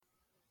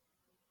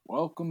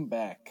Welcome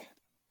back.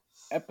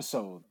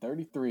 Episode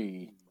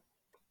 33.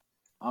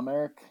 I'm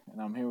Eric,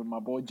 and I'm here with my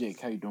boy Jake.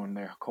 How you doing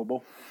there,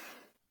 Kobo?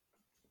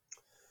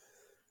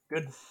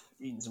 Good.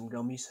 Eating some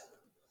gummies.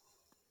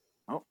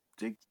 Oh,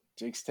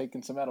 Jake's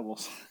taking some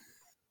edibles.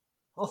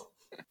 Oh,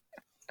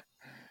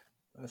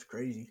 that's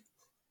crazy.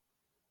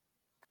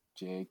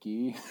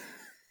 Jakey.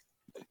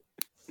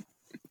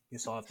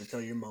 Guess I'll have to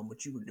tell your mom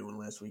what you were doing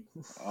last week.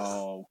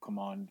 Oh, come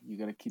on. You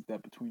gotta keep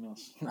that between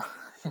us.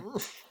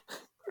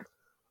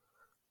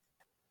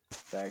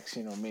 Facts,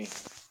 you know me.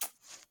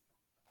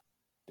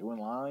 Doing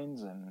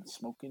lines and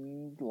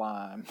smoking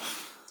lime.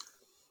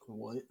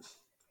 What?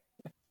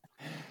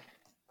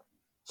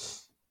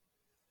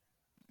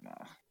 Nah.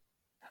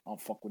 I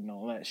don't fuck with none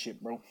of that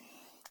shit, bro.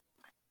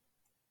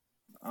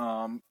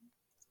 Alright,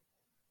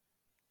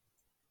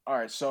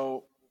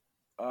 so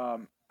I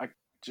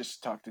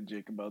just talked to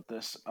Jake about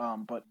this,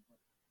 but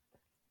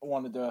I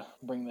wanted to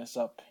bring this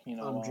up,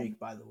 I'm Jake,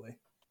 by the way.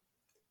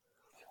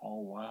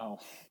 Oh wow.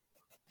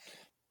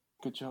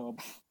 Good job.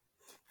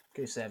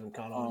 In case I haven't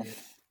caught on yet.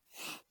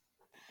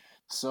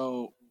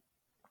 So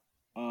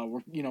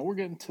we're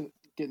getting to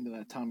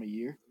that time of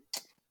year.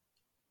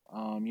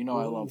 I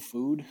love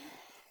food.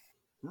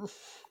 I'm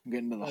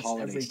getting to the That's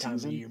holiday every time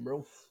season. of year,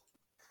 bro.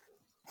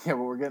 Yeah,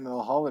 but we're getting to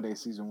the holiday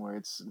season where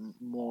it's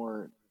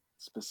more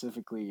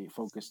specifically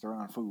focused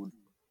around food.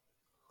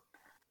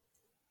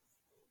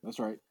 That's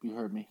right, you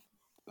heard me.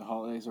 The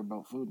holidays are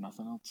about food,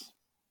 nothing else.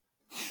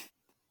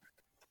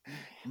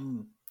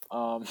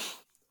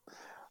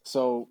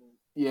 So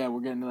yeah,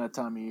 we're getting to that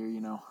time of year,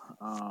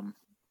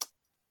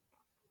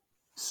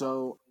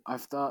 So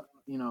I've thought,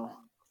 me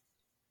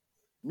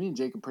and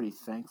Jake are pretty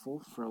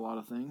thankful for a lot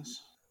of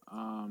things.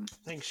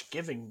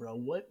 Thanksgiving, bro.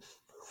 What?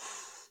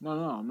 No,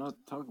 I'm not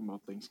talking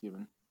about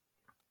Thanksgiving.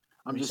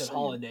 I'm just saying,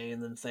 holiday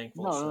and then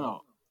thankful.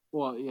 No.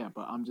 Well, yeah,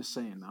 but I'm just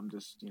saying. I'm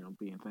just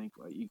being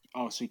thankful.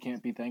 So you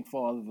can't be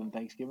thankful other than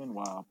Thanksgiving?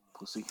 Wow,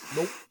 pussy.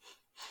 Nope.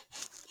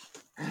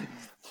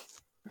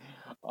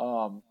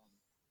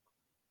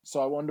 So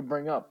I wanted to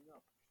bring up,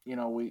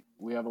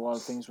 we have a lot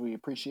of things we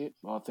appreciate,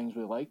 a lot of things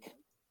we like.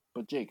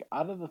 But Jake,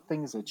 out of the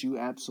things that you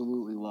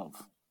absolutely love,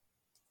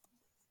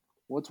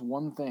 what's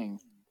one thing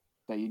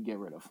that you'd get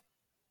rid of?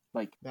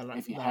 Like,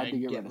 if you had to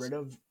get rid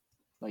of,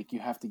 like, you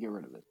have to get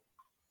rid of it.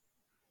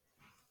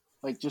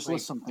 Like, just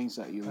list some things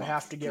that you love. I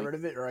have to get rid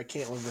of it, or I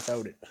can't live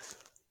without it.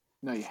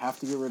 No, you have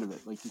to get rid of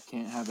it. Like, you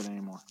can't have it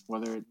anymore.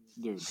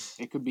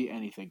 It could be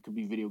anything. It could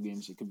be video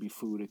games. It could be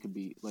food. It could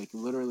be, like,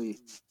 literally.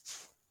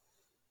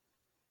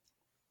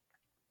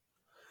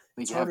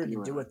 It's harder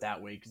to do it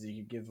that way because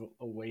you give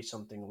away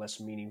something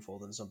less meaningful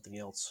than something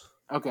else.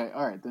 Okay,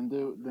 all right.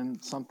 Then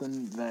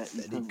something that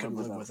you couldn't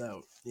live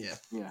without. Yeah,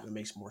 it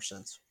makes more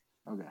sense.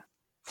 Okay.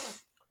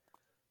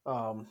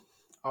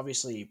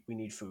 Obviously we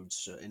need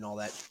foods and all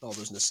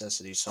those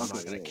necessities, so I'm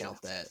not going to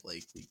count that.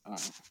 Like,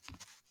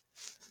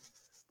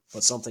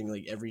 but something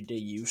like everyday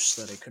use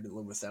that I couldn't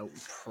live without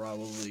would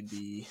probably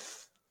be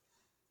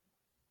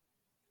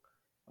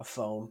a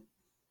phone.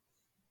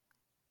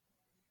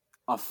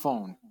 A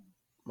phone.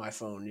 My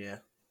phone, yeah.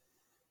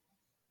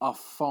 A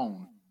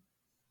phone.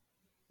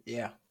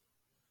 Yeah.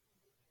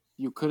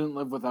 You couldn't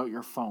live without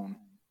your phone.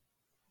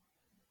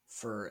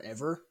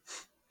 Forever?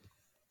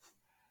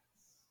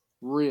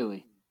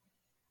 Really?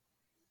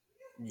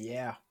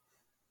 Yeah.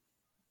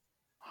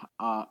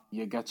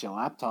 You got your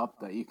laptop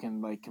that you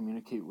can, like,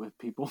 communicate with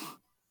people.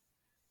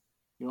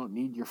 You don't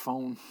need your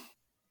phone.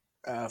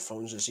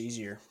 Phone's just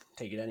easier.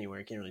 Take it anywhere.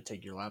 You can't really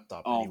take your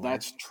laptop anywhere. anywhere.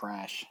 That's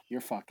trash. You're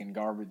fucking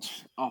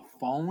garbage. A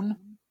phone?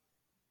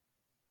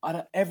 Out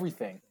of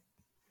everything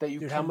that you.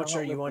 Dude, how much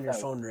are you on your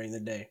phone during the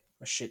day?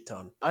 A shit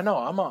ton. I know.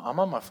 I'm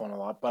on my phone a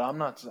lot, but I'm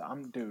not.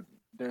 Dude.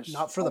 There's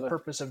not for the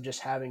purpose of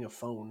just having a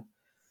phone.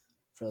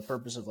 For the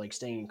purpose of, like,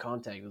 staying in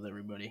contact with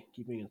everybody,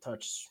 keeping in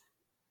touch.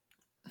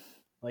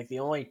 Like, the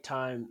only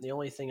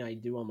thing I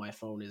do on my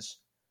phone is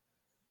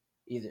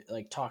either,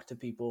 like, talk to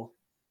people,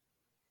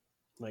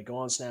 like, go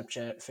on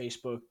Snapchat,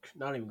 Facebook.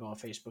 Not even go on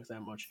Facebook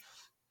that much.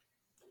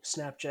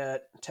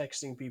 Snapchat,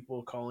 texting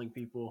people, calling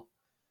people.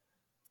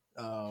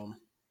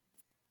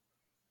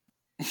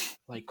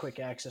 Like, quick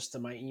access to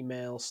my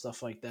email,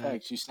 stuff like that.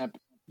 Thanks. You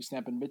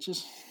snapping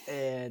bitches?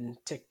 And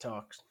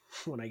TikTok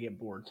when I get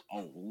bored.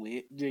 Oh,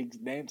 lit. Jake's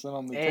dancing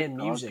on the TikTok. And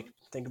music.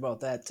 Think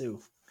about that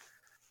too.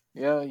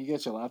 Yeah, you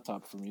get your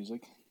laptop for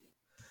music.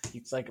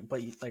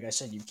 But like I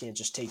said, you can't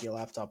just take your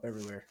laptop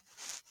everywhere.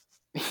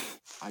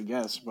 I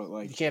guess, but,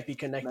 like, you can't be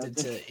connected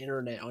to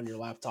internet on your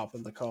laptop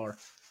in the car.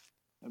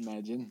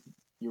 Imagine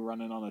you're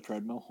running on a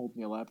treadmill holding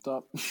your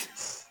laptop.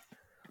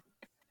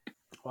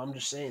 Well, I'm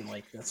just saying,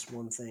 like, that's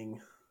one thing.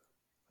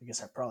 I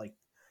guess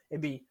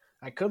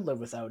I could live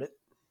without it,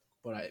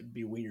 but it'd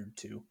be weird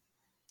too.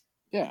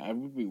 Yeah, it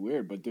would be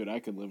weird, but dude,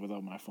 I could live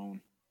without my phone.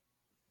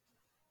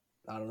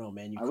 I don't know,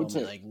 man. You call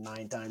me like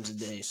 9 times a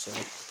day, so.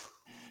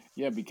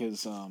 Yeah,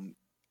 because I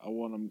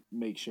want to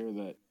make sure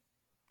that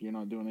you're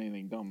not doing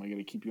anything dumb. I got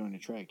to keep you on your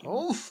track.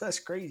 Oh, that's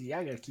crazy.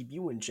 I got to keep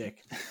you in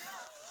check.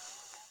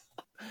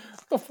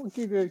 The fuck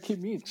you gonna keep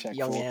me in check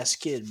Young for? ass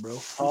kid, bro.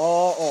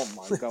 Oh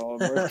my god,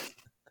 bro.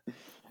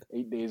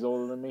 8 days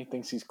older than me,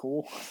 thinks he's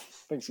cool,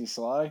 thinks he's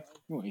sly.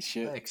 You ain't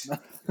shit. Thanks.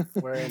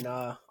 We're in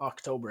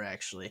October,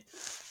 actually.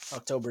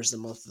 October is the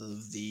month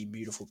of the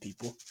beautiful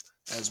people,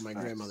 as my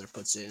grandmother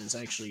puts it, and it's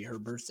actually her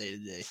birthday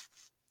today.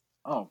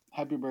 Oh,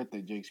 happy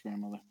birthday, Jake's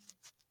grandmother.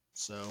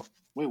 So,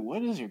 wait,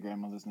 what is your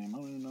grandmother's name? I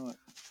don't even know it.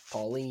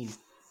 Pauline.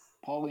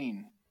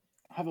 Pauline.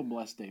 Have a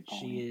blessed day,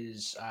 Pauline. She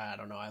is, I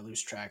don't know, I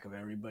lose track of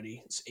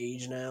everybody. It's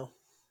age now.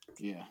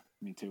 Yeah,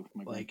 me too.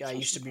 Like, I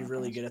used to be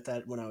really good at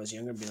that when I was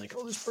younger, being like,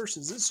 oh, this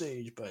person's this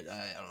age, but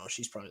I don't know,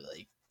 she's probably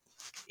like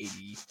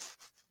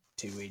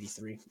 82,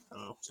 83. I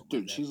don't know.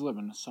 Dude, like she's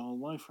living a solid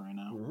life right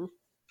now. Mm-hmm.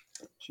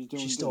 She's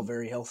doing She's still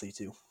very healthy,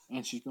 too.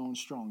 And she's going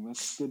strong.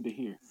 That's good to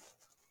hear.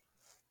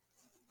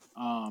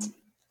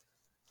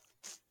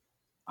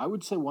 I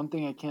would say one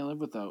thing I can't live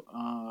without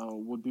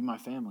would be my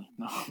family.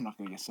 No, I'm not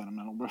going to get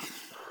sentimental, bro.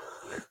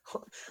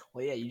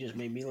 Well, yeah, you just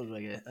made me look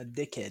like a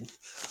dickhead.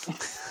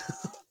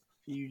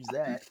 Use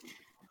that.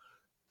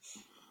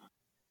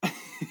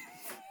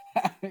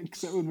 Max,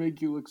 that would make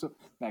you look so...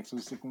 Max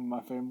was sticking with my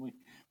family.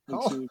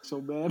 Makes you look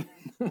so bad.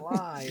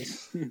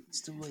 Lies.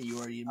 It's too late. You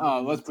already...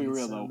 let's be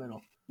real,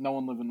 though. No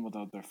one living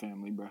without their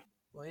family, bro.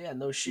 Well, yeah,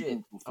 no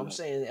shit. I'm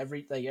saying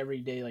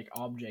everyday, like,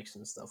 objects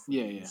and stuff.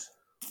 Yeah.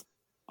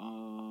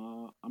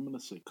 I'm gonna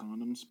say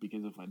condoms,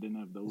 because if I didn't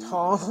have those,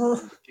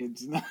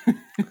 kids.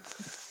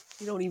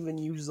 You don't even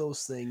use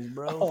those things,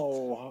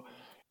 bro.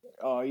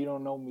 Oh, you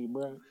don't know me,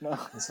 bro. No.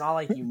 It's not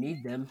like you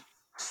need them.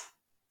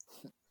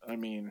 I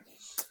mean,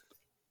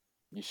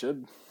 you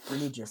should. You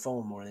need your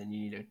phone more than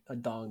you need a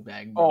dong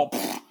bag, bro.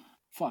 Oh,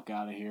 fuck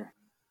out of here.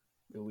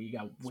 You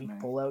got weak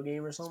pullout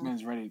game or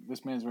something?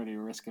 This man's ready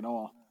to risk it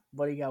all.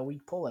 But he got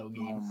weak pullout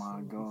game. Oh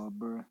my god,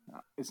 bro!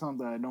 It's not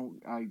that I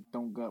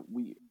don't got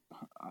weak.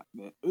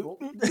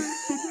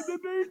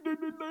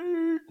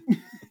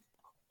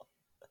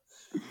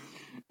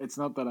 It's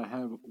not that I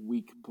have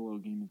weak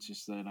pullout game. It's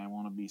just that I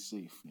want to be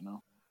safe. You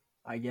know.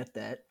 I get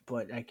that,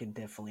 but I can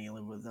definitely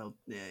live without.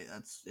 Yeah,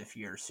 that's if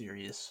you're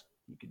serious.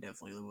 You can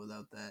definitely live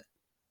without that.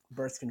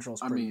 Birth control's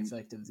pretty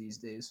effective these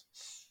days.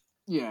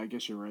 Yeah, I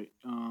guess you're right.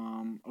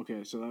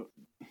 Okay, so that.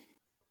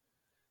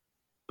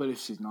 But if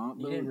she's not,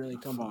 you didn't really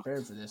come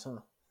prepared for this,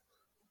 huh?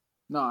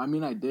 No, I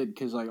mean I did,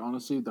 because like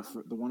honestly,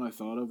 the one I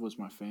thought of was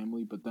my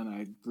family, but then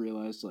I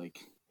realized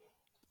like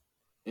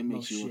it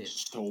makes you look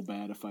so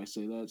bad if I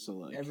say that. So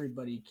like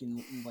everybody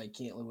can't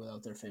live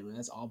without their family.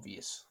 That's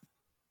obvious.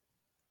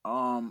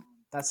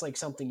 That's like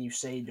something you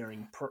say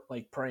during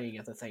praying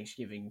at the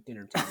Thanksgiving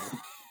dinner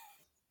table.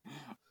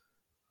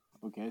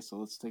 Okay, so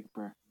let's take a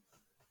prayer.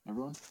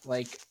 Everyone?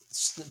 Like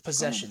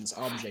possessions,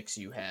 objects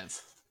you have.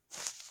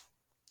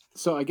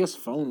 So I guess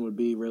phone would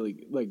be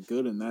really like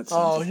good in that sense.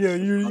 Oh yeah,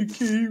 you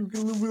can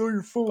live without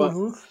your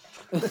phone,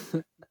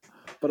 huh?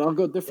 But I'll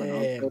go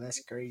different. Damn, that's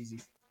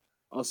crazy.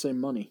 I'll say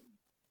money.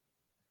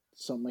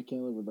 Something I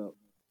can't live without.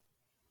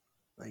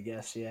 I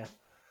guess, yeah.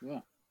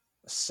 Yeah.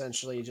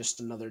 Essentially just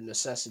another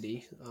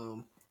necessity.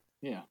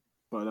 Yeah.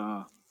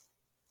 But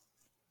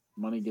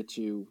money gets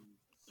you.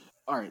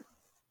 Alright.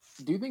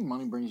 Do you think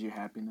money brings you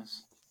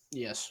happiness?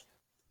 Yes.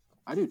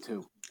 I do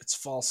too. It's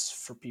false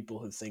for people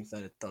who think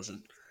that it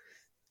doesn't.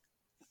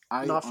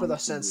 Not for the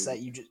sense that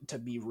you to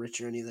be rich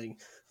or anything.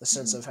 The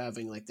sense of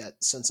having like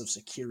that sense of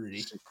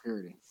security.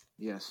 Security,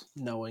 yes.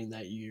 Knowing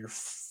that you're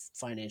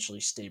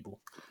financially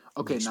stable.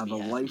 Okay, now the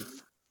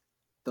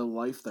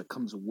life that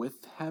comes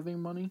with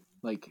having money,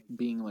 like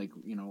being like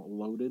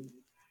loaded,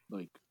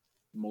 like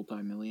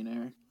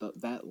multimillionaire.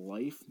 That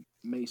life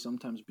may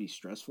sometimes be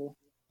stressful.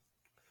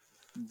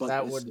 But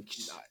that would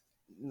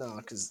no,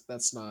 because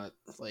that's not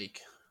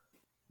like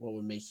what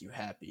would make you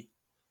happy.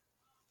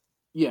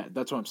 Yeah,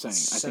 that's what I'm saying.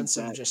 Sense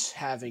of just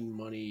having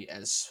money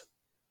as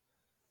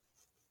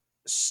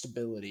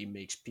stability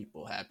makes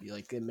people happy.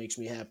 Like it makes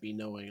me happy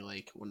knowing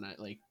like when I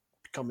like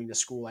coming to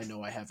school, I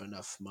know I have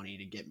enough money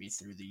to get me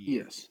through the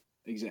year. Yes,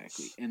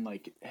 exactly. And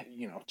like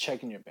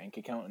checking your bank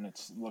account and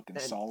it's looking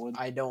solid.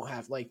 I don't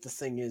have the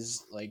thing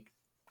is like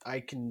I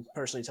can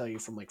personally tell you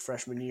from like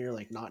freshman year,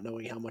 like not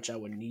knowing how much I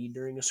would need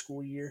during a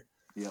school year.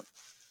 Yep.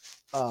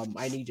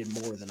 I needed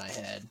more than I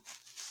had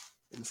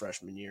in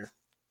freshman year.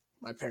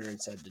 My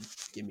parents had to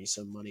give me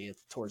some money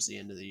towards the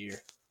end of the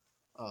year.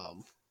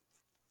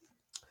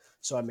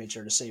 So I made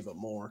sure to save up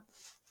more.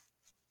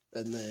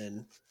 And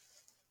then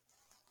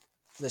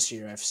this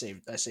year I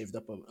saved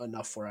up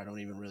enough where I don't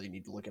even really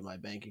need to look at my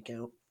bank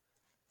account.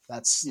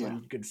 That's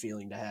a good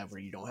feeling to have where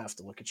you don't have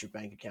to look at your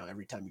bank account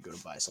every time you go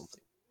to buy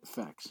something.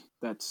 Facts.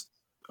 That's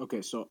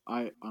okay. So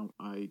I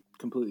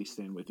completely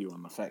stand with you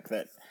on the fact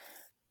that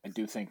I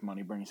do think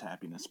money brings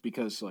happiness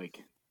because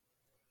like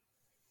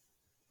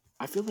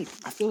I feel like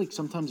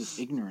sometimes it's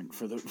ignorant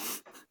for the. It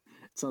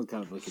sounds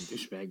kind of like a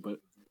douchebag, but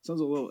it sounds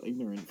a little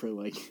ignorant for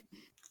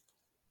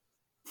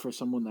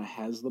someone that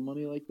has the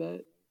money like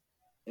that,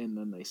 and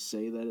then they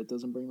say that it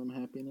doesn't bring them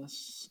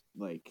happiness.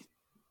 Like,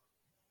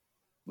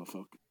 the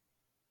fuck.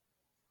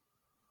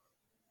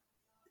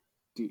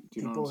 Do you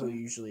know what I'm saying? People who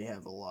usually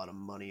have a lot of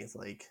money,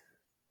 like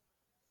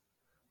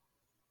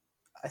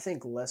I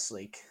think less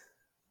like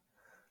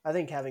I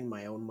think having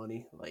my own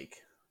money, like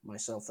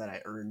myself that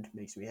I earned,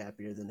 makes me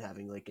happier than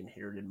having like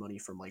inherited money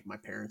from like my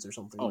parents or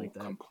something Oh, like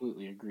that.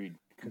 completely agreed.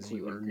 Because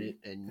you Completely earned agreed.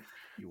 it and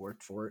you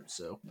worked for it.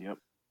 So Yep.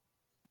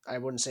 I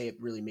wouldn't say it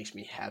really makes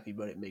me happy,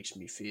 but it makes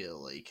me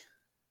feel like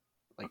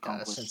a sense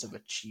Accomplished of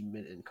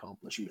achievement and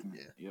accomplishment.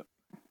 achievement. Yeah. Yep.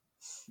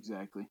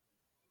 Exactly.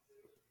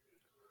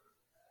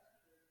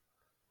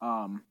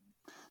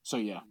 So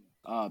yeah,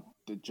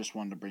 just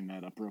wanted to bring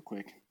that up real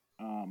quick.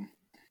 Um,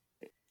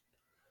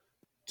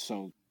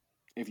 so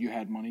if you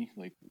had money,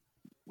 like,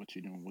 what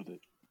you doing with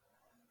it?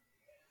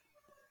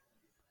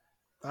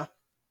 Huh?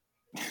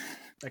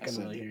 I I couldn't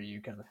said, really hear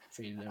you. Kind of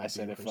faded out. I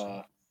said,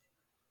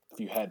 if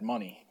you had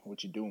money,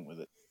 what you doing with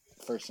it?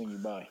 First thing you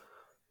buy.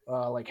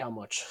 Like how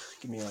much?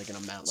 Give me like an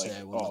amount. Like, Say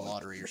I won the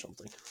lottery or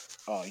something.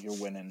 Oh, you're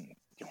winning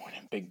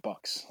big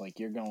bucks. Like,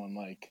 you're going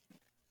like,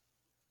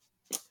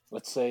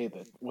 let's say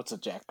that, what's a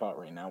jackpot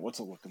right now? What's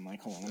it looking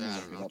like? Hold on, let me I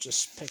look don't it know. up.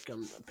 Just pick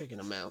an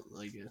amount.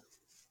 Like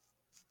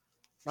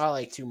not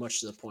like too much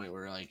to the point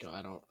where like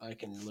I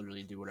can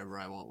literally do whatever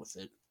I want with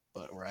it,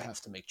 but where I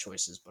have to make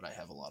choices, but I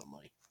have a lot of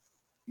money.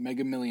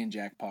 Mega Million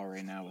jackpot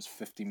right now is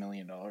 $50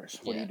 million.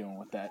 What are you doing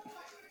with that?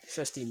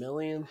 50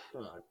 million?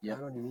 Yep. I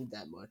don't even need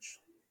that much.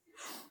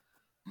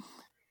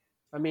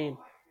 I mean,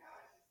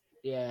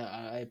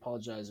 yeah, I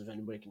apologize if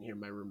anybody can hear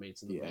my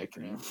roommates in the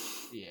background.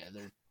 Yeah,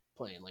 they're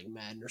playing like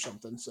Madden or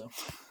something. So,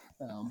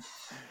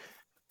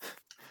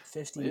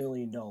 $50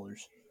 million.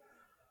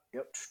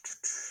 Yep.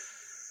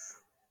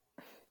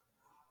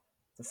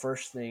 The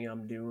first thing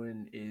I'm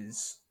doing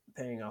is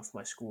paying off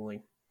my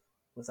schooling,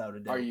 without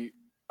a doubt. Are you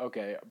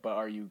okay? But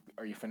are you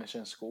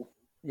finishing school?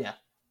 Yeah.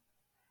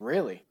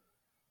 Really?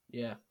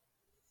 Yeah.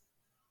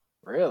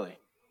 Really?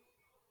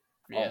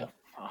 Yeah.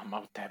 Oh, I'm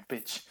out that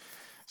bitch.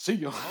 See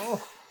you.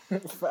 Oh.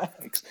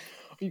 Facts.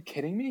 Are you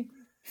kidding me?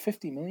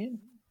 50 million?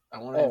 I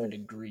want to have a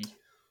degree.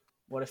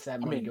 What if that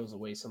money goes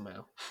away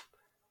somehow?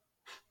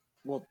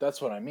 Well,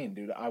 that's what I mean,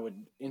 dude. I would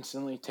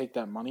instantly take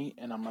that money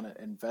and I'm gonna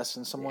invest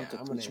in someone to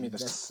teach me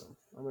this.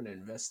 I'm gonna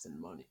invest in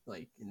money,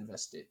 like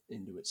invest it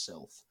into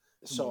itself.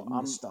 So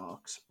into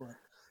stocks. But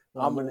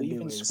what I'm gonna leaving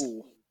do is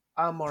school.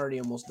 I'm already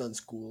almost done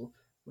school.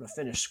 I'm gonna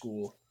finish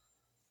school.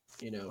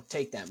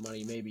 Take that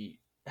money, maybe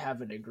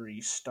have a degree,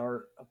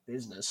 start a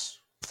business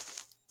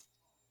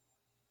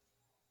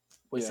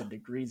with a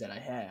degree that I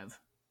have.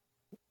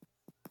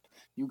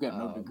 You got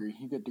no degree.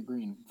 You got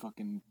degree in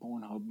fucking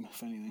Pornhub,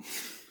 if anything.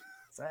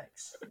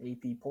 Facts.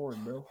 AP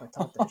porn, bro. I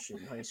taught that shit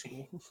in high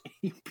school.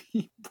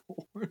 AP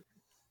porn.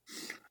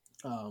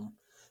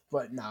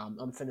 But nah,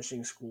 I'm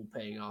finishing school,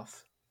 paying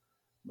off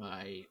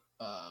my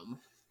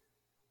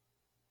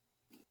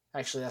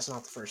Actually, that's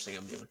not the first thing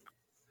I'm doing.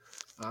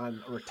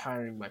 I'm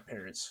retiring my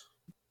parents.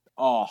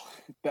 Oh,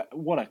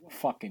 what a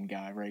fucking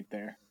guy right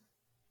there.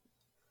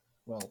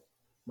 Well,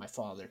 my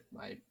father,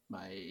 my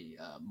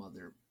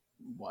mother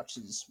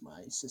watches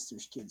my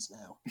sister's kids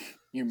now.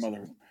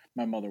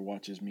 My mother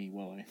watches me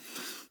while I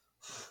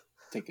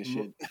take a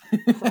shit.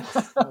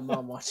 My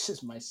mom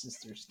watches my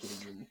sister's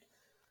kids, and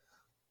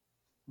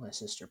my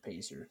sister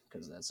pays her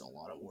because that's a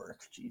lot of work.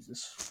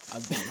 Jesus,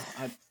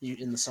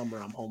 in the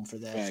summer I'm home for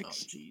that.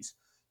 Facts. Oh, jeez.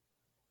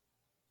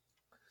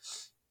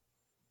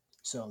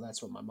 So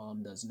that's what my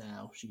mom does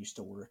now. She used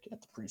to work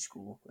at the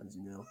preschool, as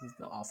you know, he's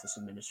the office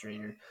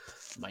administrator.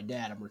 My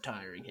dad, I'm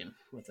retiring him,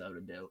 without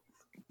a doubt.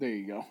 There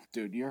you go.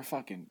 Dude, you're a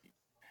fucking,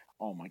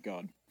 oh my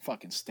god,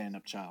 fucking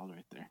stand-up child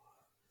right there.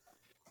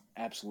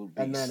 Absolute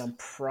beast. And then I'm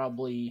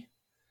probably...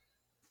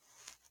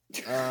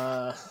 You're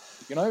not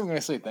even going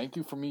to say thank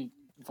you for me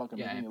fucking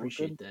yeah, I making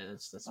appreciate that.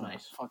 That's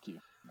nice. Fuck you.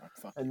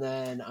 Fuck and you.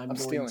 then I'm going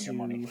stealing your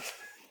money.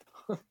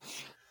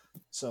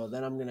 So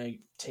then I'm going to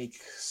take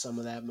some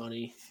of that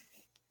money.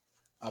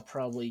 I'll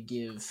probably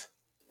give...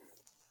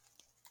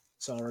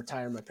 So I'll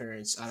retire my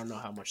parents. I don't know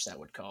how much that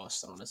would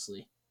cost,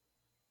 honestly.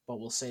 But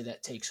we'll say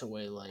that takes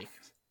away like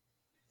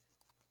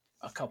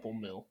a couple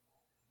mil.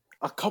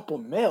 A couple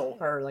mil?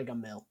 Or like a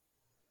mil.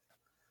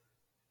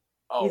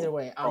 Oh, either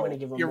way, I'm going to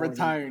give them You're more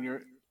retiring.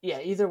 Yeah,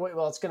 either way.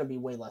 Well, it's going to be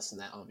way less than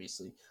that,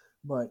 obviously.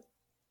 But...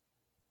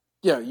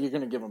 yeah, you're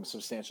going to give them a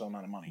substantial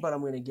amount of money. But I'm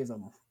going to give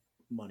them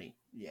money.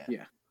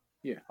 Yeah.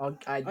 Yeah.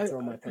 I'd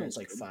throw my parents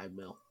like $5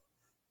 million.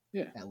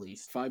 Yeah. At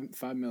least.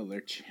 $5 million.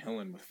 They're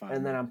chilling with $5 million.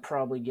 And then I'm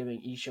probably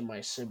giving each of my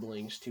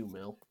siblings $2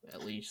 million,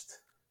 at least.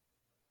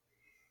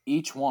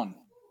 Each one?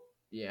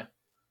 Yeah.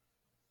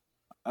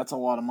 That's a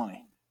lot of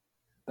money.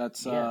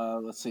 That's,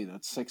 let's see,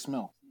 that's $6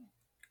 million.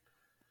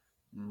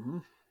 Mm-hmm.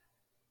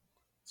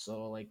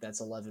 So, like,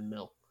 that's $11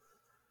 million.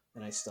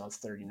 And I still have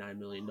 $39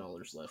 million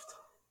left.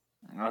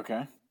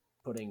 Okay.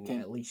 Putting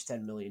at least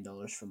 $10 million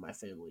from my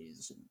family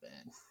isn't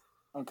bad.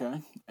 Okay.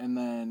 And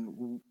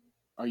then,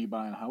 are you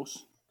buying a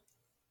house?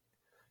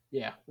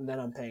 Yeah. And then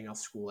I'm paying off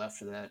school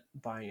after that,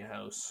 buying a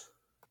house,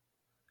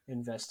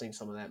 investing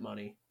some of that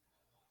money,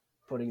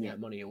 putting that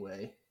money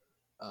away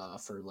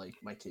for, like,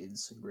 my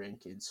kids and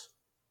grandkids.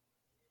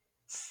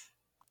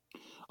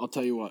 I'll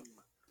tell you what.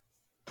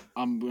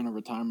 I'm going to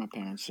retire my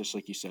parents, just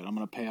like you said. I'm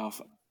going to pay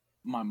off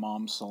my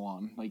mom's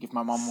salon. Like if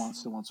my mom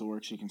wants to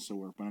work, she can still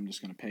work, but I'm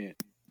just gonna pay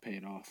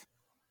it off.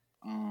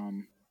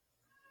 I'm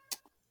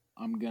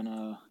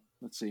gonna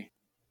let's see.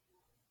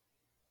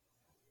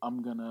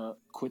 I'm gonna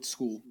quit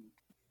school.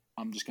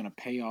 I'm just gonna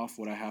pay off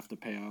what I have to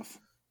pay off.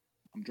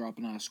 I'm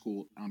dropping out of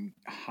school. I'm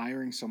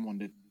hiring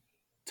someone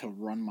to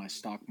run my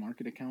stock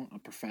market account, a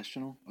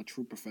professional, a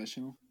true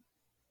professional.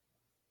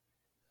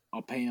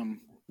 I'll pay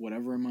him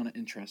whatever amount of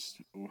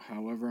interest or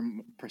however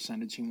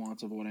percentage he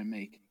wants of what I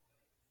make.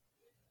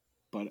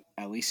 But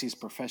at least he's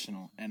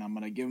professional, and I'm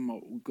gonna give him a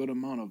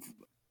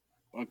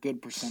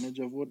good percentage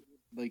of what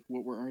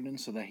we're earning,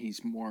 so that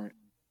he's more,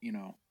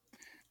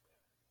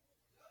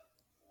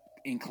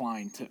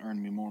 inclined to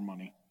earn me more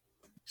money.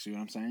 See what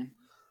I'm saying?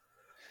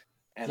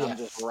 And Yeah. I'm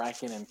just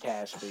racking in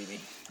cash, baby.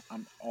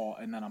 And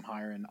then I'm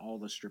hiring all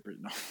the strippers.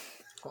 No.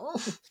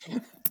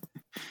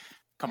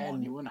 Come on,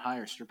 And you wouldn't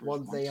hire strippers.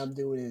 One thing I'm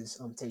doing is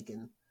I'm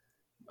taking.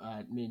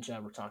 Me and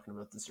Chad were talking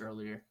about this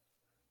earlier,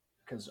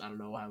 because I don't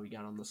know how we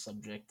got on the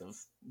subject of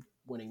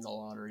winning the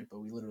lottery, but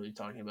we literally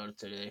talking about it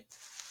today.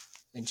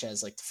 And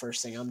Chad's like, the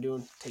first thing I'm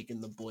doing, taking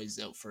the boys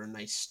out for a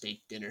nice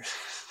steak dinner.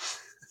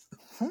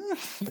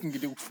 You can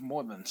do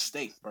more than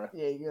steak, bro.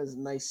 Yeah, he has a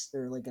nice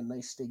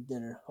steak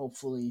dinner.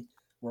 Hopefully,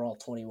 we're all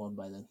 21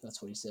 by then.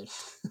 That's what he said.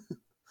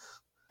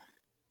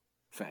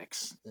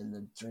 Facts. And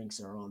the drinks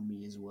are on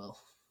me as well.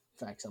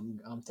 Facts.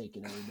 I'm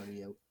taking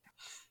everybody out.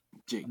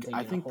 Jake,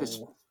 I think this.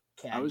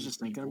 I was just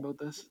thinking about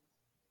this.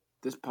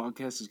 This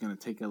podcast is gonna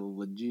take a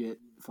legit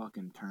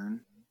fucking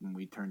turn when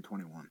we turn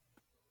 21.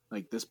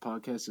 Like this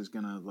podcast is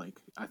gonna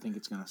I think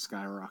it's gonna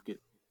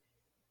skyrocket.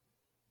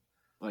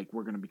 Like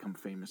we're gonna become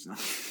famous now.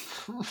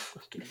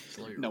 Okay,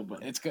 no,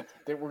 but it's good.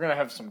 We're gonna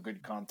have some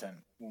good content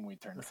when we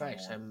turn. The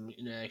facts, I'm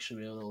gonna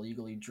actually be able to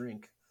legally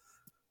drink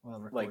while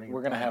recording. Like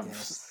we're gonna have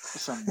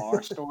some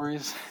bar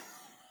stories.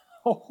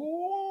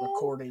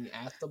 Recording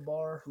at the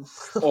bar.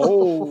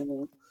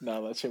 Oh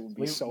no, that shit would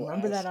be so.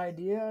 Remember that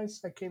idea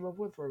I came up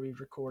with where we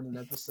record an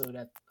episode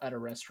at a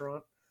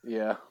restaurant?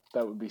 Yeah,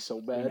 that would be so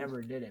bad. We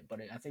never did it,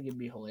 but I think it'd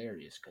be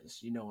hilarious because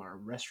our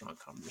restaurant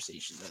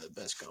conversations are the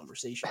best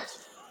conversations.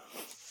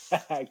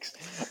 Facts.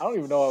 I don't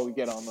even know how we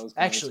get on those.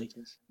 Actually,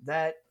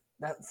 that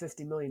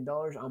 $50 million,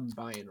 I'm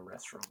buying a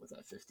restaurant with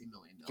that $50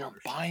 million. You're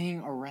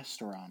buying a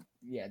restaurant?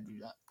 Yeah,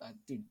 dude.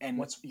 Dude, and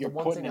the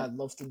one thing I'd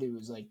love to do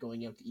is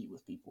going out to eat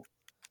with people.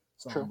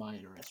 So True. I'm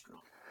buying a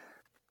restaurant.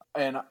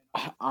 And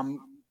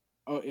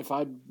if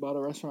I bought a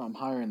restaurant, I'm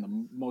hiring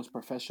the most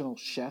professional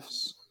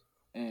chefs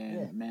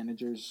and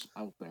managers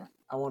out there.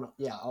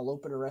 I'll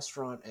open a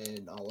restaurant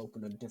and I'll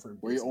open a different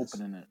business. Where are you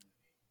opening it?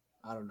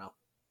 I don't know.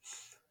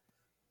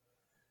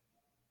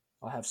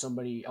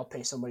 I'll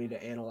pay somebody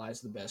to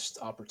analyze the best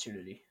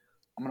opportunity.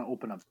 I'm going to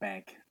open a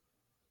bank.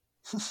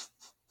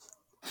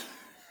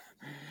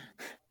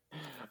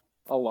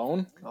 A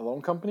loan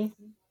company?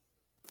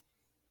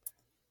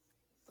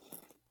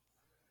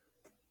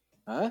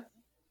 Huh?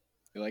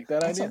 You like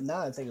that idea? Now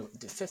I think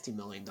 $50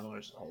 million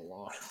is a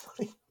lot of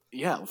money.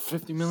 Yeah,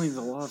 $50 million is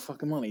a lot of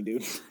fucking money,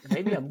 dude.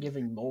 Maybe I'm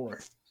giving more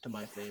to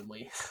my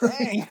family.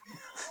 Dang.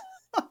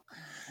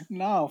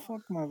 No,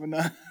 fuck my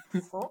banana.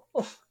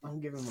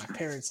 I'm giving my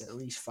parents at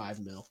least $5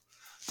 million,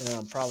 and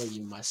I'm probably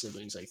giving my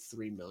siblings like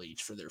 $3 million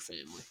each for their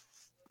family.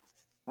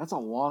 That's a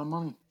lot of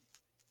money.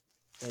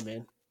 Hey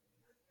man,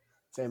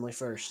 family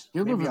first.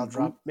 Maybe I'll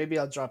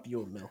drop you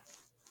 $1 million.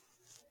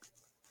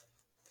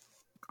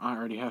 I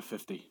already have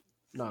 50.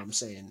 No, I'm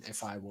saying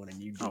if I won and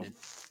you didn't.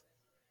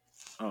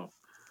 Oh.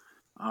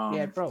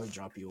 Yeah, I'd probably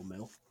drop you $1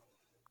 million.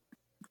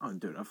 Oh,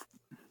 dude,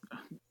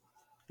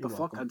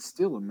 fuck? I'd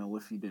steal $1 million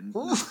if you didn't.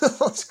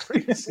 That's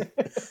crazy.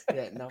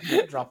 Yeah, no,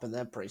 I'm dropping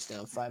that price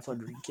down,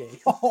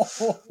 $500K.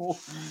 Oh,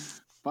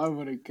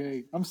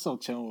 $500K. I'm still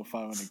chilling with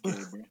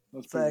 $500K, bro.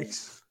 That's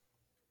Thanks.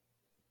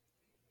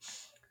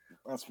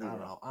 That's I don't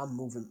know. I'm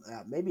moving.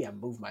 Maybe I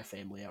move my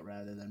family out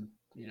rather than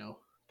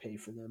pay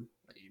for them.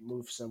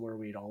 Move somewhere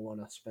we'd all want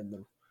to spend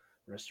the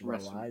rest of our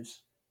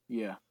lives.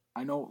 Yeah,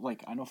 I know.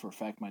 I know for a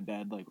fact my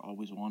dad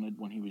always wanted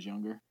when he was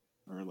younger.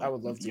 I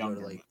would love to go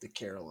to the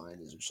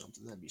Carolinas or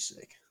something. That'd be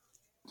sick.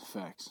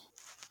 Facts.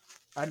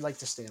 I'd like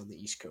to stay on the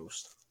East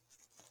Coast.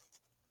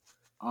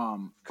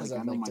 Because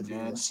I'd like to be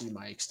able to see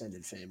my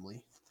extended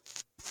family.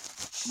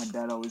 My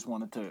dad always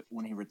wanted to,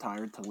 when he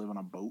retired, to live on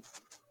a boat,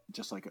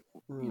 just like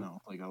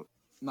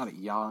not a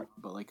yacht,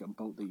 but like a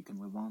boat that you can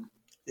live on.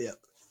 Yeah.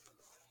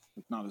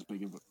 Not as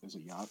big as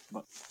a yacht,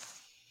 but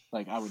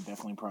I would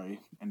definitely probably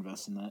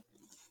invest in that.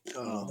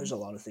 There's a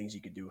lot of things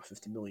you could do with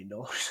 $50 million.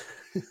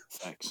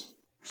 Facts.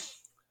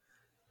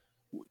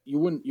 You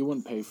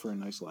wouldn't pay for a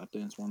nice lap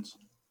dance once?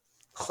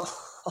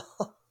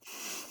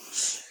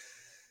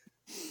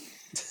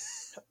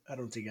 I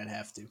don't think I'd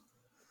have to.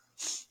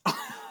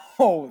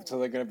 Oh, so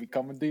they're gonna be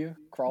coming to you,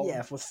 crawling?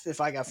 Yeah, if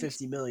I got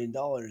 $50 million,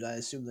 I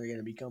assume they're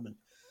gonna be coming.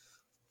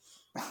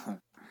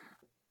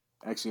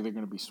 Actually, they're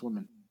gonna be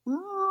swimming.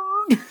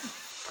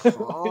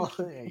 Oh,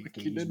 yeah, you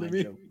can use my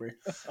joke, bro.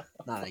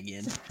 Not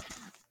again.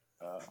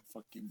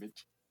 Fuck you,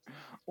 bitch.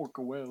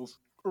 Orca whales.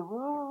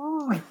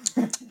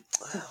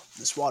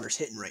 This water's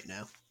hitting right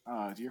now.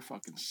 You're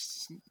fucking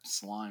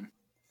slime.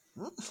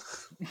 All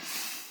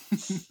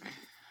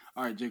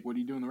right, Jake. What are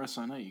you doing the rest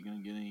of the night? You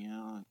gonna get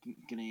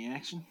any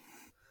action?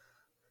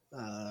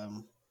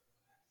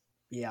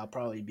 Yeah, I'll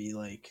probably be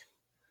like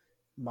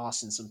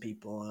mossing some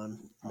people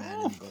on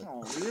Madden,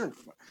 but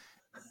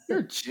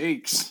You're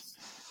Jake's.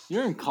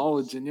 You're in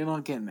college and you're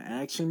not getting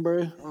action,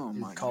 bro. Oh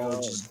dude, my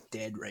college god. is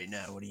dead right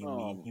now. What do you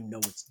mean? You know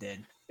it's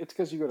dead. It's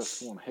because you go to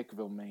school in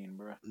Hickville, Maine,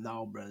 bro.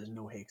 No, bro, there's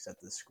no Hicks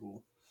at this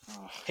school.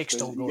 Oh, Hicks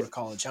don't go to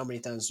college. How many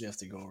times do we have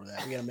to go over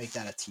that? We gotta make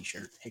that a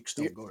T-shirt. Hicks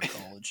don't go to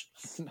college.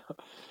 No,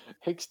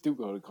 Hicks do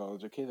go to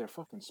college. Okay, they're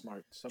fucking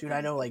smart. Dude,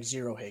 I know like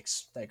 0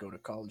 Hicks that go to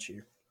college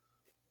here.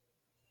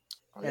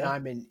 Oh, And yeah?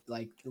 I'm in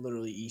like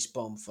literally East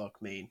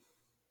Bumfuck, Maine.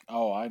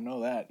 Oh, I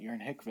know that. You're in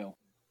Hickville.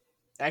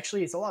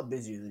 Actually, it's a lot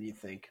busier than you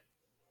think.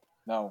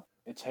 No,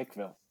 it's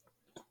Hickville.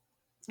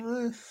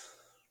 Dude,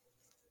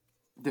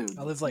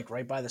 I live like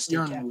right by the state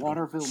You're capital. in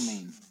Waterville,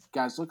 Maine.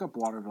 Guys, look up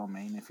Waterville,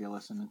 Maine if you're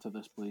listening to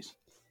this, please.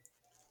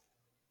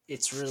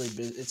 It's really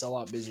it's a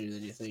lot busier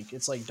than you think.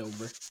 It's like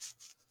Dover.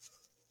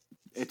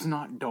 It's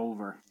not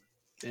Dover.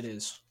 It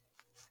is.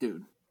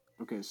 Dude.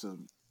 Okay, so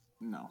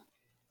no.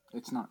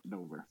 It's not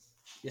Dover.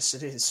 Yes,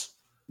 it is.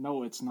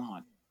 No, it's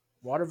not.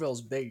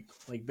 Waterville's big,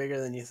 like bigger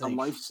than you think.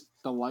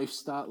 The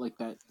lifestyle, like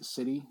that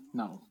city?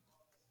 No.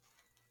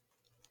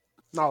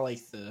 Not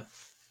like the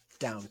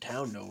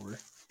downtown Dover.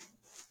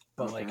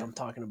 But Okay. like I'm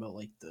talking about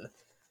like the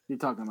You're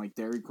talking like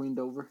Dairy Queen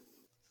Dover?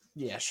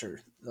 yeah,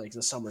 sure. Like the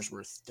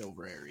Somersworth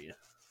Dover area.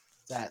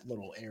 That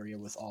little area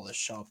with all the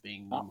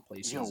shopping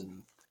places. Yo,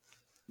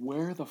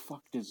 where the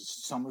fuck does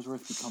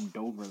Somersworth become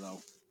Dover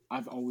though?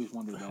 I've always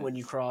wondered that. When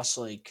you cross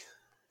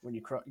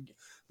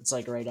it's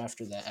like right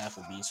after the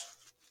Applebee's.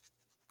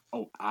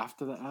 Oh,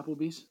 after the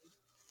Applebee's?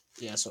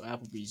 Yeah, so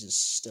Applebee's is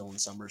still in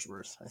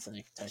Somersworth, I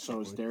think.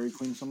 So is Dairy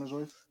Queen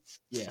Somersworth?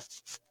 Yeah.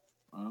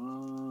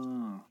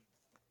 Oh.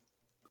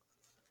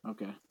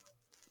 Okay.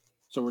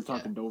 So we're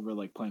talking Dover,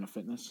 like Planet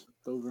Fitness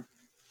Dover?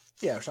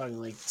 Yeah, we're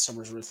talking like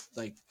Somersworth,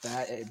 like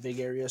that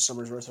big area,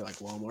 Somersworth, or like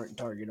Walmart and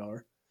Target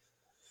are.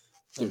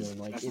 Dude, and then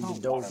like that's into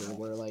not Dover, Waterville.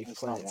 where like That's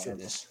Planet not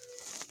Fitness.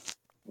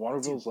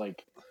 Waterville's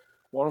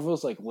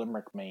like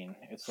Limerick, Maine.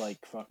 It's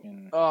like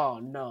fucking. Oh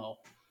no,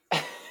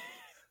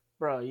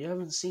 bro, you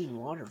haven't seen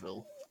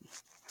Waterville.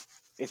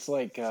 It's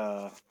like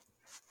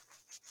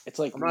It's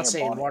like I'm not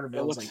saying Bonnie.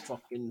 Waterville's like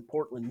fucking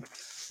Portland.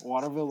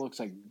 Waterville looks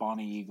like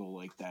Bonnie Eagle,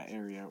 like that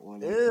area. Or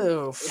like,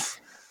 Ew.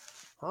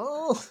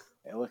 Oh.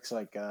 It looks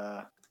like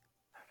fuck,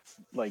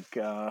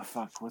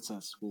 what's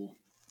that school?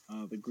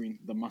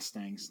 The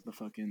Mustangs, the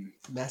fucking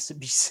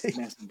Massabesic.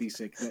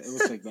 It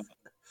looks like that.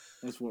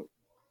 That's what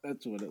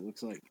it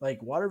looks like.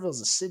 Like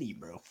Waterville's a city,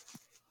 bro.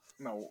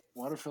 No,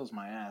 Waterville's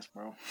my ass,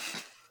 bro.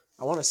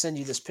 I want to send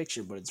you this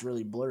picture, but it's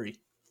really blurry.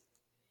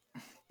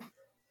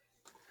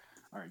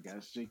 All right,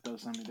 guys. Jake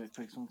does send me dick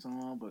pics once in a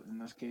while, but in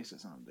this case,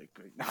 it's not a dick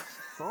pic.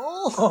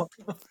 Oh.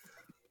 All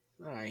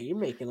right, you're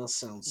making us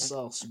sound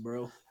sus,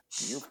 bro.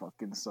 You're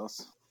fucking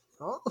sus.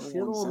 Oh,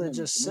 you're the one that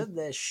just said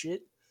that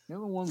shit. You're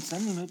the one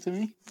sending it to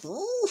me.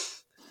 Oh.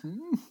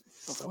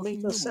 Don't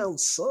make us sound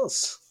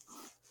sus.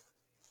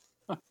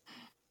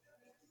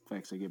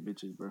 Facts, I get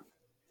bitches, bro.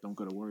 Don't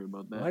gotta worry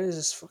about that. Why is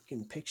this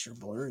fucking picture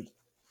blurry?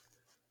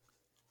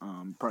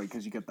 Probably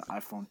because you got the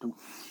iPhone 2.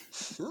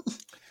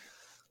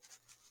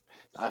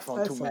 The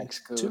iPhone 2 Max.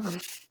 Good.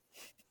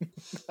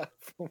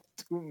 iPhone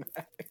 2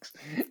 Max.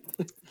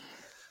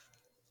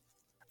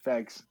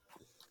 Facts.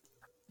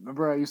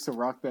 Remember I used to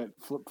rock that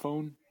flip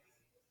phone?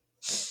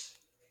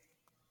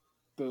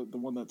 The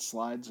one that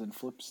slides and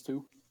flips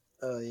too?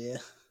 Oh, yeah.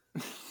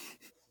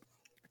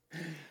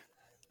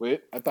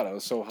 Wait, I thought I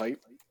was so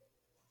hype.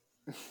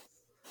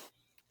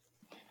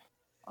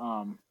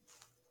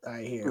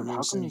 Alright, here, Dude, I'm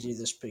gonna send you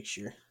this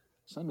picture.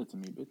 Send it to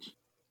me, bitch.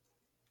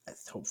 I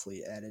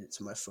hopefully added it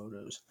to my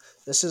photos.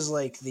 This is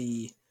like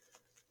the...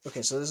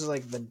 Okay, so this is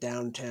like the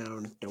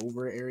downtown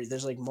Dover area.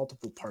 There's like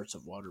multiple parts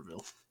of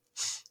Waterville.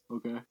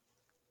 Okay.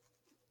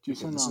 Do you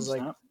send this on is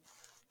Snap? like...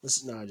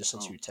 No, I just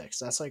sent you a text.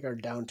 That's like our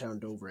downtown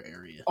Dover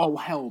area. Oh,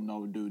 hell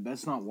no, dude.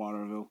 That's not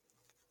Waterville.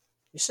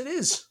 Yes, it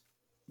is.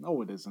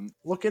 No, it isn't.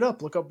 Look it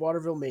up. Look up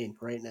Waterville, Maine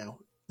right now.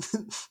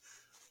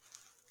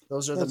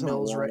 Those are the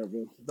mills, right?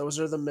 Those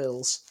are the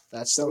mills.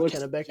 That's the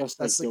Kennebec.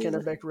 That's the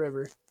Kennebec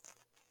River.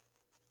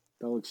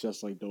 That looks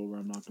just like Dover.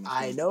 I'm not gonna.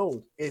 I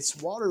know it's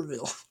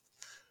Waterville.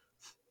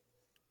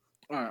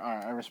 All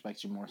right. I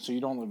respect you more. So you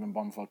don't live in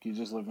bumfuck. You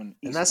just live in.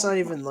 And that's not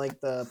even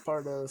like the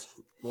part of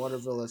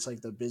Waterville that's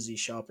like the busy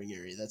shopping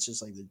area. That's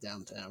just like the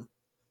downtown.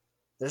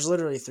 There's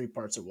literally 3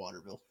 parts of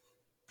Waterville.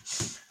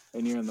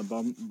 And you're in the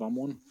bum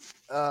one?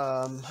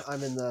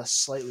 I'm in the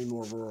slightly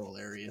more rural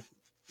area.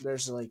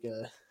 There's like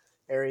a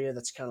area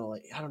that's kind of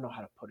like, I don't know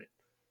how to put it.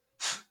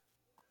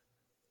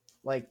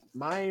 Like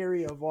my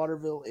area of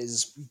Waterville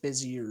is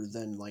busier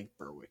than like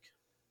Berwick.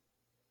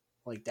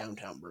 Like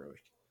downtown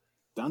Berwick.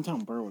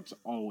 Downtown Berwick's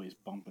always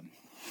bumping.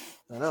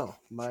 I know.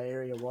 My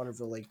area of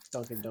Waterville, like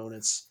Dunkin'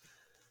 Donuts,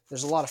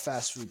 there's a lot of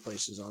fast food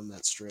places on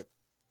that strip.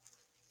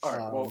 All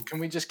right. Well, can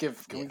we just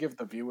give we give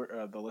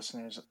the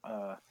listeners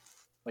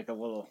like a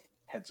little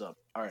heads up.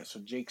 All right, so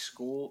Jake's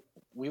school,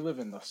 we live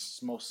in the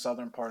most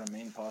southern part of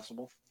Maine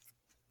possible.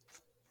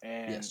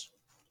 And Yes.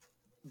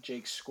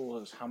 Jake's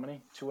school is how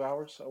many? 2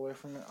 hours away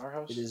from our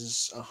house? It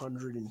is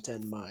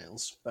 110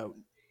 miles, about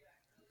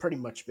pretty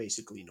much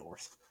basically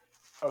north.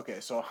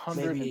 Okay, so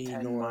Maybe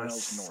 110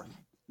 miles north.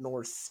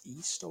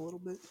 Northeast a little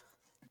bit.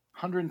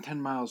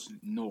 110 miles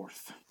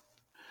north.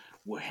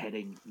 We're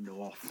heading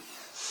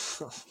north.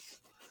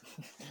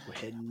 We're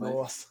heading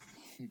north.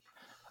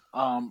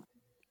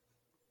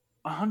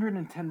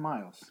 110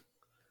 miles.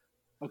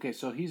 Okay,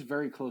 so he's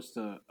very close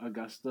to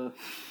Augusta,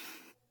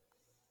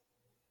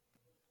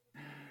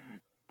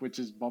 which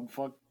is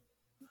bumfuck.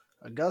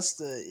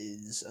 Augusta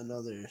is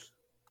another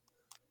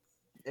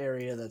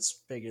area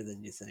that's bigger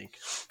than you think.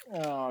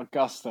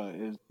 Augusta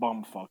is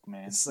bumfuck,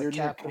 man. It's the You're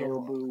near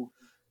capital. Caribou.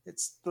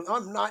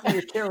 I'm not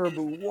near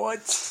Caribou.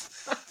 What?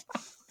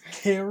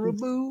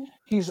 Caribou?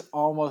 He's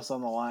almost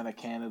on the line of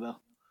Canada.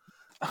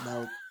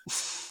 No.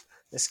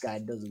 This guy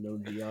doesn't know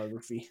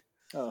geography.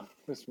 Oh,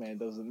 this man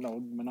doesn't know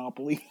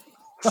Monopoly.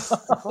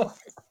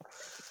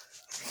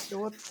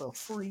 What the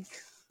freak?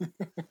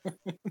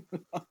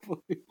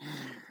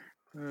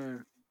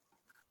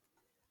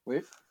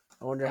 Wait.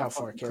 I wonder how I'll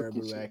far fucking cook Caribou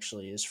your shit.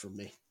 actually is from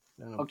me.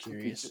 Now I'll I'm keep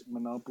curious. it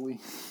Monopoly.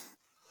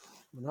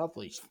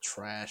 Monopoly's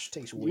trash.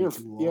 Takes way You're,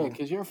 too long. yeah,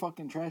 because you're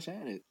fucking trash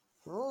at it.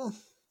 Oh,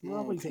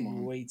 Monopoly come takes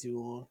on. way too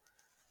long.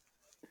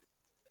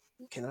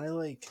 Can I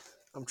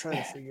I'm trying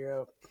to figure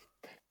out.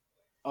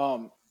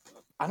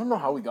 I don't know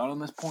how we got on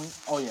this point.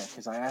 Oh yeah,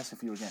 because I asked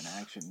if you were getting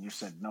action. You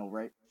said no,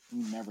 right?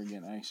 You never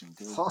get action,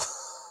 too.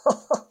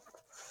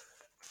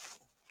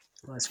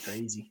 That's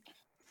crazy.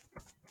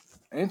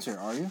 Answer,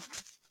 are you?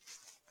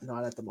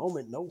 Not at the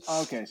moment, no.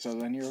 Okay, so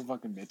then you're a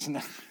fucking bitch.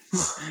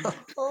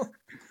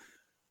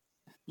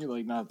 You're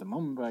like, not at the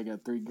moment, but I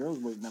got 3 girls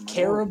waiting at my door.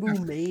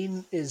 Caribou,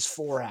 Maine is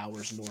 4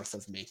 hours north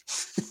of me.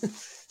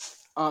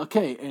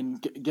 Okay,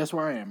 and guess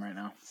where I am right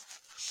now?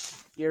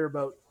 You're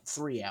about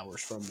 3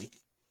 hours from me.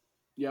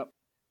 Yep.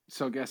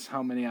 So guess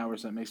how many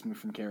hours that makes me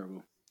from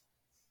Caribou?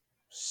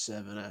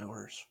 7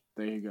 hours.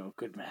 There you go.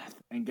 Good math.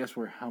 And guess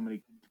where? How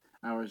many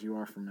hours you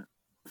are from it?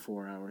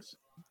 4 hours.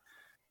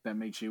 That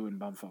makes you in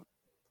bumfuck.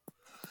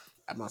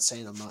 I'm not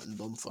saying I'm not in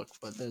bumfuck,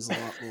 but there's a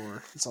lot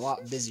more. It's a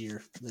lot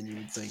busier than you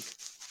would think.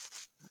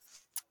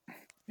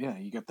 Yeah,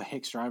 you got the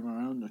Hicks driving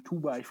around the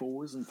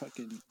 2x4s and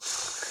fucking.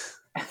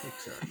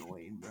 Hicks are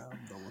annoying, bro.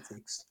 I'm done with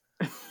Hicks.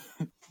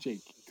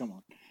 Jake, come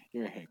on,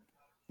 you're a Hick.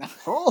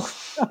 Oh,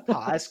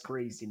 that's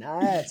crazy. Nah,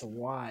 that's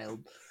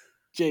wild.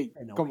 Jake,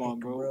 I know come on,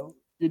 Hick, bro.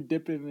 You're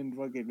dipping and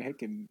fucking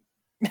hicking.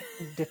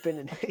 Dipping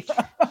and hicking.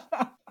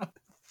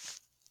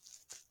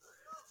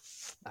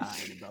 I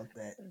ain't about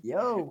that.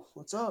 Yo,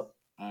 what's up?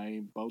 I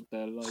ain't about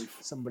that life.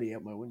 Somebody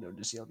out my window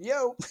just yelled,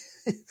 yo!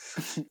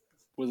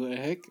 Was it a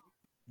Hick?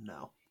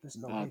 No, there's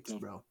no Hicks,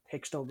 bro.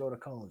 Hicks don't go to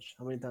college.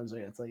 How many times I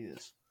gotta tell you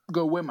this?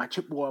 Go wear my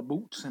Chippewa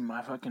boots and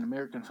my fucking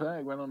American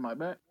flag right on my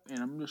back, and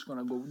I'm just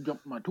gonna go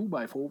jump my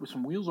 2x4 with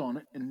some wheels on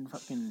it and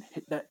fucking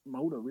hit that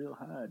motor real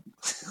hard.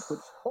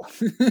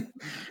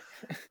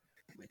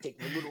 I take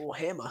my good old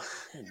hammer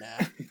and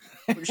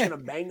we're just gonna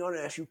bang on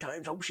it a few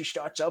times. Hope she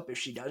starts up. If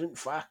she doesn't,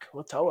 fuck,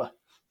 we'll tow her.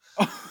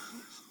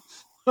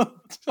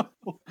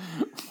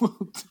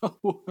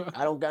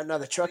 I don't got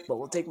another truck, but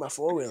we'll take my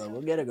 4-wheeler.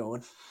 We'll get her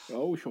going.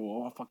 Oh,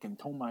 sure. I'll fucking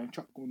tow my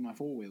truck with my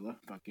 4-wheeler.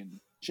 Fucking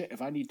shit.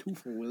 If I need 2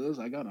 4-wheelers,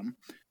 I got them.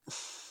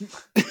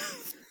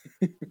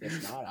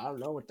 If not, I don't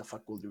know what the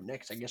fuck we'll do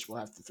next. I guess we'll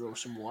have to throw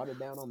some water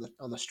down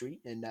on the street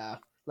and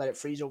let it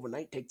freeze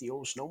overnight. Take the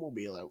old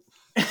snowmobile out.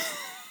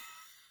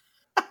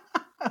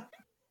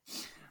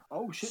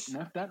 Oh shit! And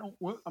if that don't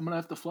work, I'm gonna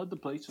have to flood the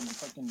place and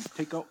fucking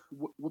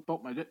whip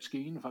out my jet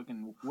ski and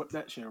fucking whip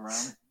that shit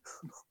around.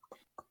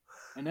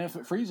 And then if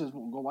it freezes,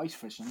 we'll go ice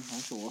fishing.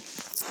 I'm sure.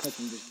 I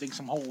can just dig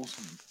some holes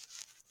and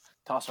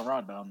toss a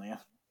rod down there.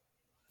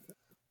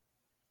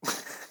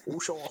 Oh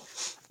sure.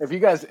 If you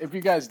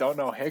guys don't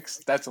know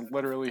Hicks, that's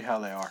literally how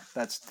they are.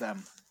 That's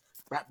them.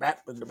 Rap,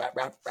 rap, rap,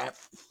 rap, rap.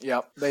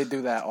 Yep, they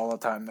do that all the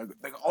time.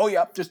 They go, oh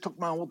yep, just took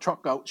my old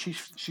truck out. She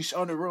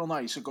sounded real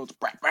nice. It goes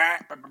rap,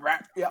 rap, rap,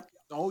 rap. Yep.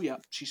 Oh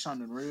yep, she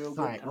sounded real good.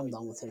 All right, I'm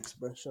done with Hicks,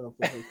 bro. Shut up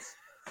with Hicks.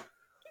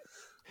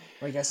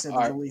 Like I said,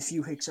 All there's right. only a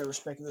few Hicks I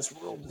respect in this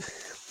world.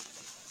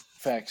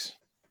 Facts.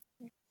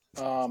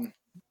 If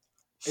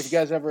you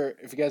guys ever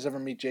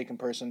meet Jake in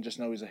person, just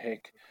know he's a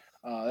Hick.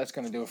 That's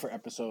gonna do it for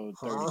episode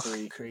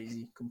 33.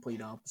 Crazy,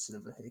 complete opposite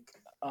of a Hick.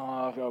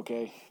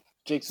 Okay.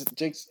 Jake's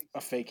a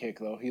fake Hick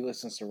though. He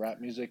listens to rap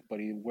music, but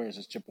he wears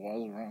his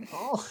Chippewas around.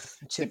 Oh,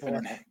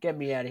 Chippewa! Get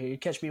me out of here! You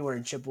catch me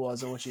wearing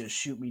Chippewas, I want you to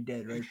shoot me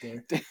dead right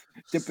there.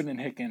 Dipping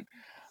and hicking.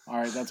 All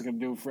right, that's gonna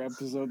do it for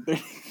episode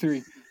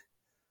 33.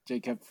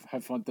 Jake,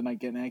 have fun tonight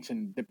getting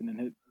action, dipping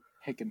and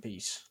hicking.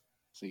 Peace.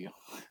 See you.